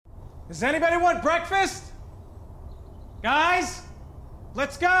Does anybody want breakfast? Guys,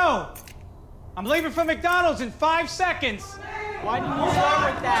 let's go. I'm leaving for McDonald's in 5 seconds. Why didn't you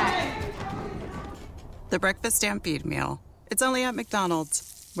start with that? The Breakfast Stampede Meal. It's only at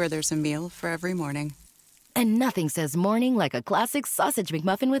McDonald's, where there's a meal for every morning. And nothing says morning like a classic sausage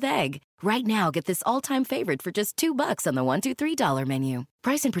McMuffin with egg. Right now, get this all-time favorite for just $2 on the $1, $2, $3 menu.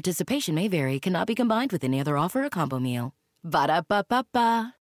 Price and participation may vary. Cannot be combined with any other offer or combo meal.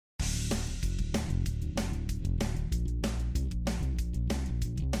 Ba-da-ba-ba-ba.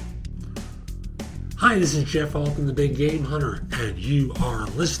 Hi, this is Jeff Alton, the Big Game Hunter, and you are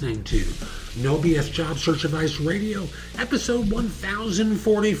listening to No BS Job Search Advice Radio, episode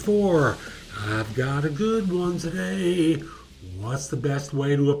 1044. I've got a good one today. What's the best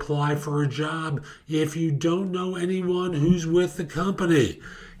way to apply for a job if you don't know anyone who's with the company?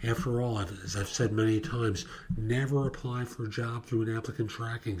 After all, as I've said many times, never apply for a job through an applicant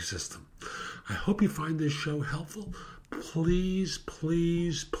tracking system. I hope you find this show helpful. Please,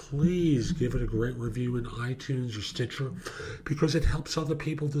 please, please give it a great review in iTunes or Stitcher because it helps other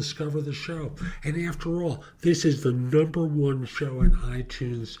people discover the show. And after all, this is the #1 show in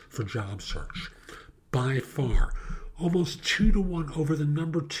iTunes for job search. By far. Almost 2-to-1 over the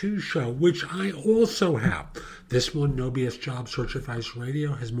 #2 show, which I also have. This one, No BS Job Search Advice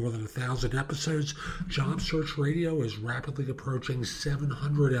Radio, has more than 1,000 episodes. Job Search Radio is rapidly approaching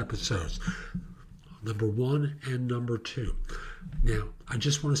 700 episodes. #1 and #2. Now, I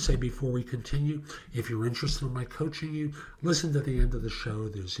just want to say before we continue, if you're interested in my coaching you, listen to the end of the show.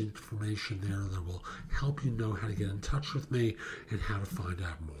 There's information there that will help you know how to get in touch with me and how to find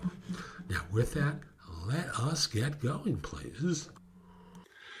out more. Now, with that, let us get going, please.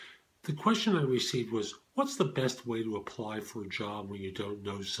 The question I received was, what's the best way to apply for a job when you don't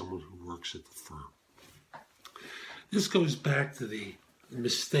know someone who works at the firm? This goes back to the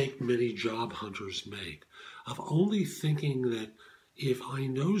mistake many job hunters make of only thinking that if I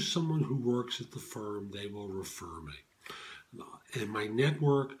know someone who works at the firm, they will refer me. And my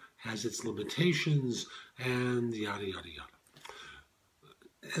network has its limitations and yada, yada, yada.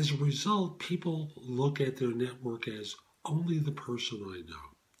 As a result, people look at their network as only the person I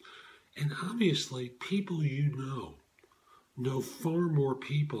know. And obviously, people you know far more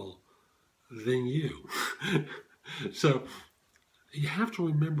people than you. So you have to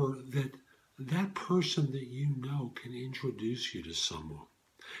remember that that person that you know can introduce you to someone.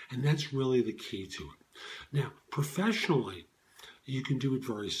 And that's really the key to it. Now, professionally, you can do it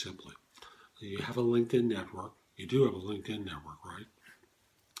very simply. You have a LinkedIn network. You do have a LinkedIn network, right?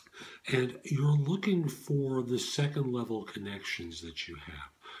 And you're looking for the second level connections that you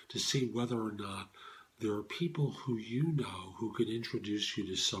have to see whether or not there are people who you know who could introduce you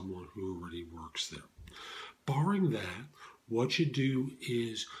to someone who already works there. Barring that, what you do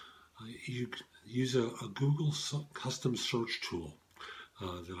is you use a Google custom search tool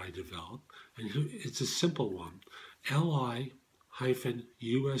that I developed. And it's a simple one. li-usa.info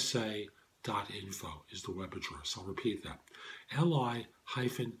is the web address. I'll repeat that. li-usa.info.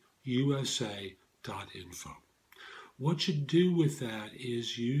 What you do with that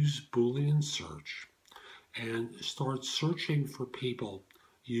is use Boolean search and start searching for people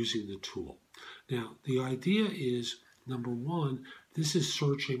using the tool. Now, the idea is, #1, this is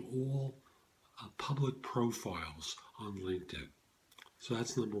searching all public profiles on LinkedIn. So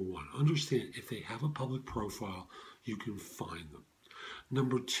that's #1. Understand, if they have a public profile, you can find them.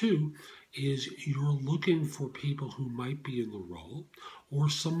 #2 is you're looking for people who might be in the role or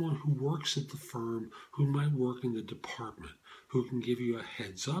someone who works at the firm who might work in the department, who can give you a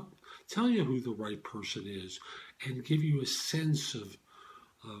heads up, tell you who the right person is, and give you a sense of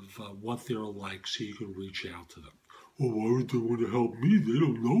what they're like so you can reach out to them. Well, why would they want to help me? They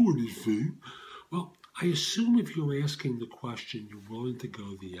don't know anything. Well, I assume if you're asking the question, you're willing to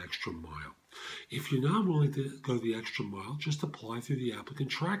go the extra mile. If you're not willing to go the extra mile, just apply through the applicant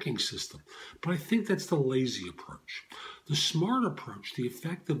tracking system. But I think that's the lazy approach. The smart approach, the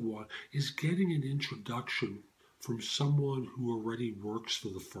effective one, is getting an introduction from someone who already works for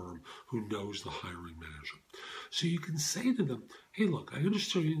the firm, who knows the hiring manager. So you can say to them, hey, look, I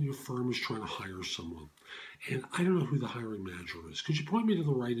understand your firm is trying to hire someone, and I don't know who the hiring manager is. Could you point me to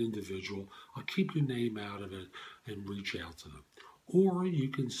the right individual? I'll keep your name out of it and reach out to them. Or you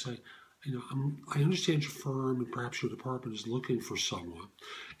can say, I understand your firm and perhaps your department is looking for someone,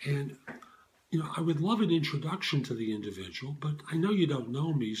 and I would love an introduction to the individual, but I know you don't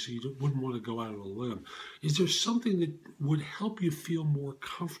know me, so you wouldn't want to go out on a limb. Is there something that would help you feel more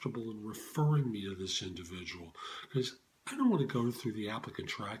comfortable in referring me to this individual? Because I don't want to go through the applicant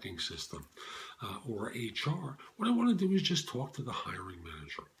tracking system or HR. What I want to do is just talk to the hiring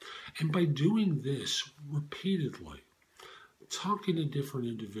manager. And by doing this repeatedly, talking to different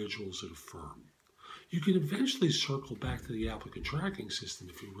individuals at a firm, you can eventually circle back to the applicant tracking system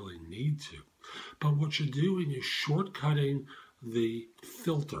if you really need to. But what you're doing is shortcutting the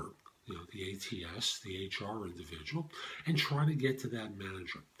filter, the ATS, the HR individual, and try to get to that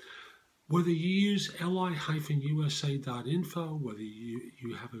manager. Whether you use li-usa.info, whether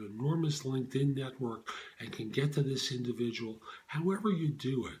you have an enormous LinkedIn network and can get to this individual, however you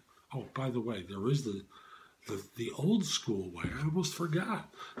do it. Oh, by the way, there is the old school way. I almost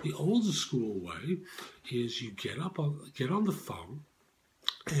forgot. The old school way is you get on the phone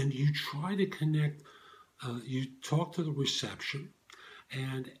and you try to connect. You talk to the reception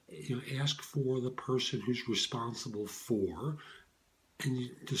and ask for the person who's responsible for, and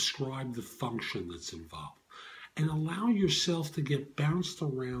you describe the function that's involved. And allow yourself to get bounced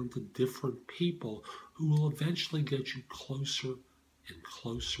around to different people who will eventually get you closer and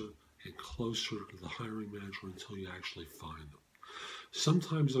closer and closer to the hiring manager until you actually find them.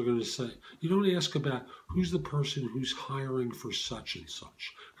 Sometimes they're going to say, you don't ask about who's the person who's hiring for such and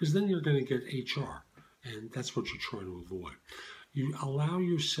such, because then you're going to get HR, and that's what you're trying to avoid. You allow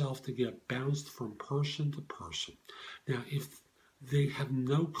yourself to get bounced from person to person. Now, if they have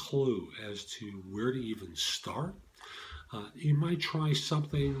no clue as to where to even start, you might try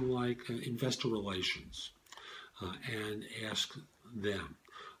something like investor relations and ask them.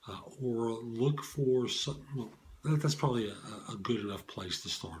 Or look for some, well, that's probably a good enough place to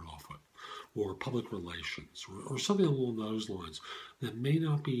start off with, or public relations, or something along those lines that may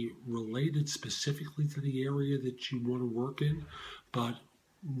not be related specifically to the area that you want to work in, but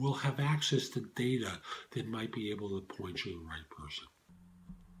will have access to data that might be able to point you to the right person.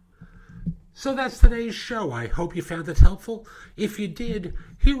 So that's today's show. I hope you found it helpful. If you did,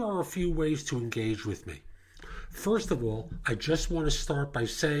 here are a few ways to engage with me. First of all, I just want to start by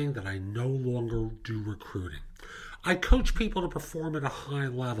saying that I no longer do recruiting. I coach people to perform at a high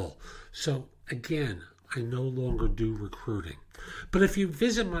level. So again, I no longer do recruiting. But if you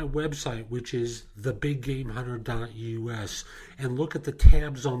visit my website, which is thebiggamehunter.us, and look at the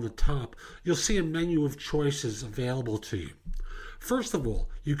tabs on the top, you'll see a menu of choices available to you. First of all,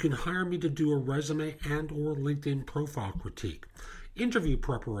 you can hire me to do a resume and or LinkedIn profile critique, interview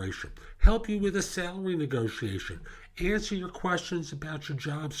preparation, help you with a salary negotiation, answer your questions about your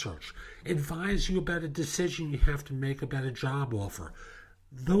job search, advise you about a decision you have to make about a job offer.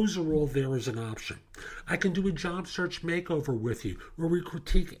 Those are all there as an option. I can do a job search makeover with you, where we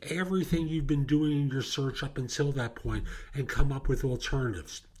critique everything you've been doing in your search up until that point and come up with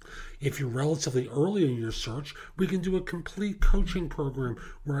alternatives. If you're relatively early in your search, we can do a complete coaching program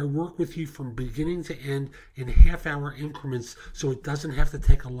where I work with you from beginning to end in half-hour increments so it doesn't have to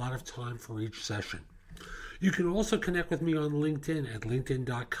take a lot of time for each session. You can also connect with me on LinkedIn at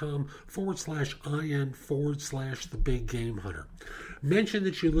linkedin.com/IN/TheBigGameHunter. Mention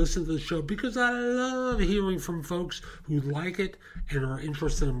that you listen to the show because I love hearing from folks who like it and are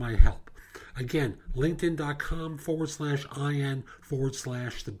interested in my help. Again,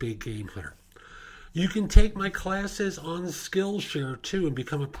 linkedin.com/IN/TheBigGameHunter. You can take my classes on Skillshare too and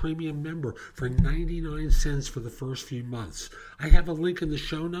become a premium member for 99 cents for the first few months. I have a link in the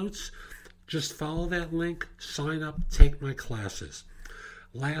show notes. Just follow that link, sign up, take my classes.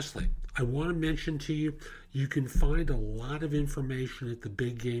 Lastly, I want to mention to you, you can find a lot of information at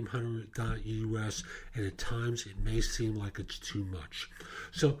thebiggamehunter.us, and at times it may seem like it's too much.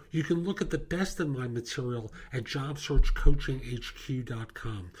 So you can look at the best of my material at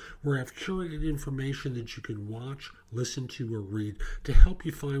JobSearchCoachingHQ.com, where I've curated information that you can watch, listen to, or read to help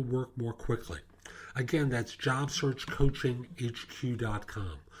you find work more quickly. Again, that's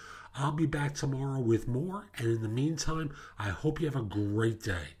JobSearchCoachingHQ.com. I'll be back tomorrow with more, and in the meantime, I hope you have a great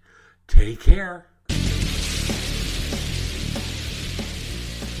day. Take care.